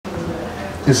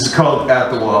This is called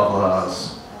At the Waffle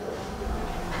House.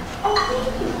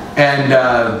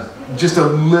 And just a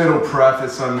little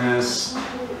preface on this.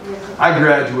 I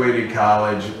graduated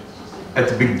college at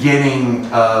the beginning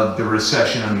of the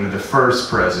recession under the first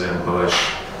President Bush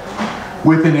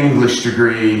with an English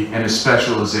degree and a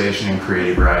specialization in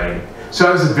creative writing. So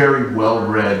I was a very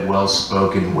well-read,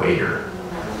 well-spoken waiter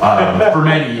for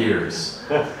many years.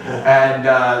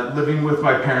 And living with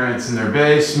my parents in their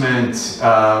basement,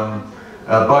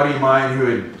 a buddy of mine who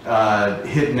had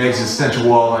hit an existential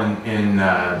wall in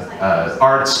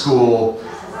art school,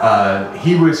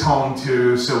 he was home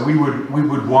too, so we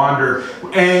would wander,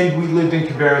 and we lived in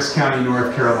Cabarrus County,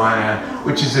 North Carolina,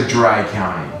 which is a dry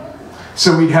county.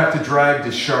 So we'd have to drive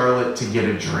to Charlotte to get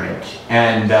a drink.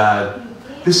 And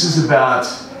this is about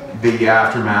the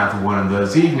aftermath of one of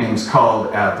those evenings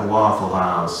called At the Waffle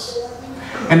House.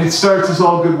 And it starts as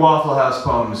all good Waffle House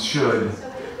poems should,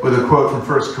 with a quote from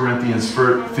 1 Corinthians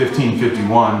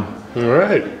 15:51. All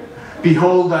right.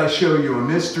 Behold, I show you a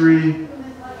mystery.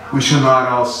 We shall not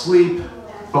all sleep,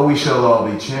 but we shall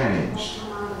all be changed.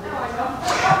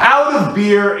 Out of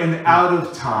beer and out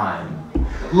of time.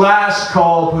 Last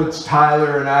call puts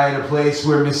Tyler and I in a place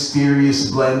where mysterious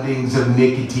blendings of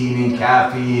nicotine and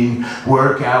caffeine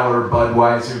work our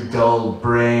Budweiser dulled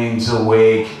brains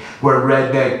awake, where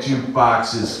redneck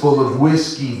jukeboxes full of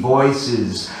whiskey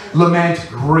voices lament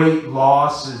great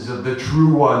losses of the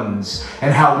true ones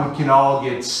and how we can all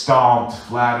get stomped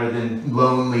flatter than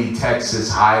lonely Texas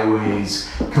highways,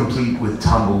 complete with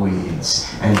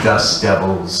tumbleweeds and dust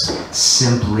devils,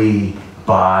 simply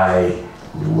by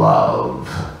love.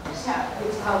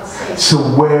 So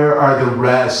where are the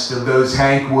rest of those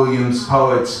Hank Williams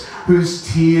poets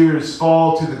whose tears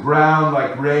fall to the ground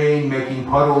like rain, making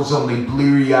puddles only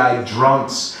bleary-eyed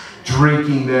drunks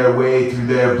drinking their way through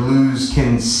their blues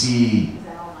can see?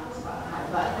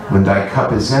 When thy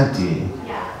cup is empty,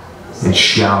 it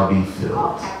shall be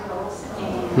filled.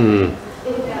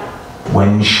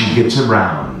 When she gets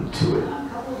around to it.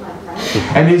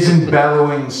 And isn't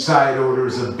bellowing side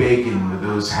orders of bacon with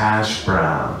those hash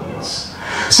browns.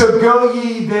 So go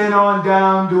ye then on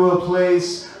down to a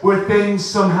place where things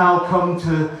somehow come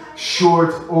to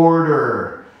short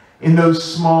order, in those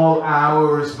small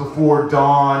hours before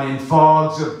dawn, in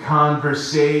fogs of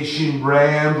conversation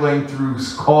rambling through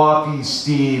coffee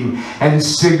steam and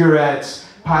cigarettes,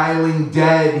 piling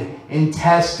dead in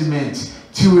testament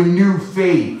to a new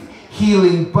faith,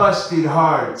 healing busted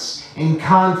hearts in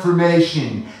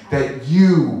confirmation that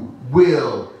you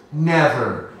will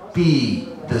never be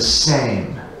the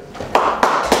same.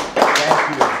 Thank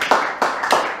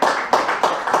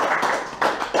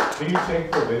you. Do you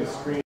think for ministry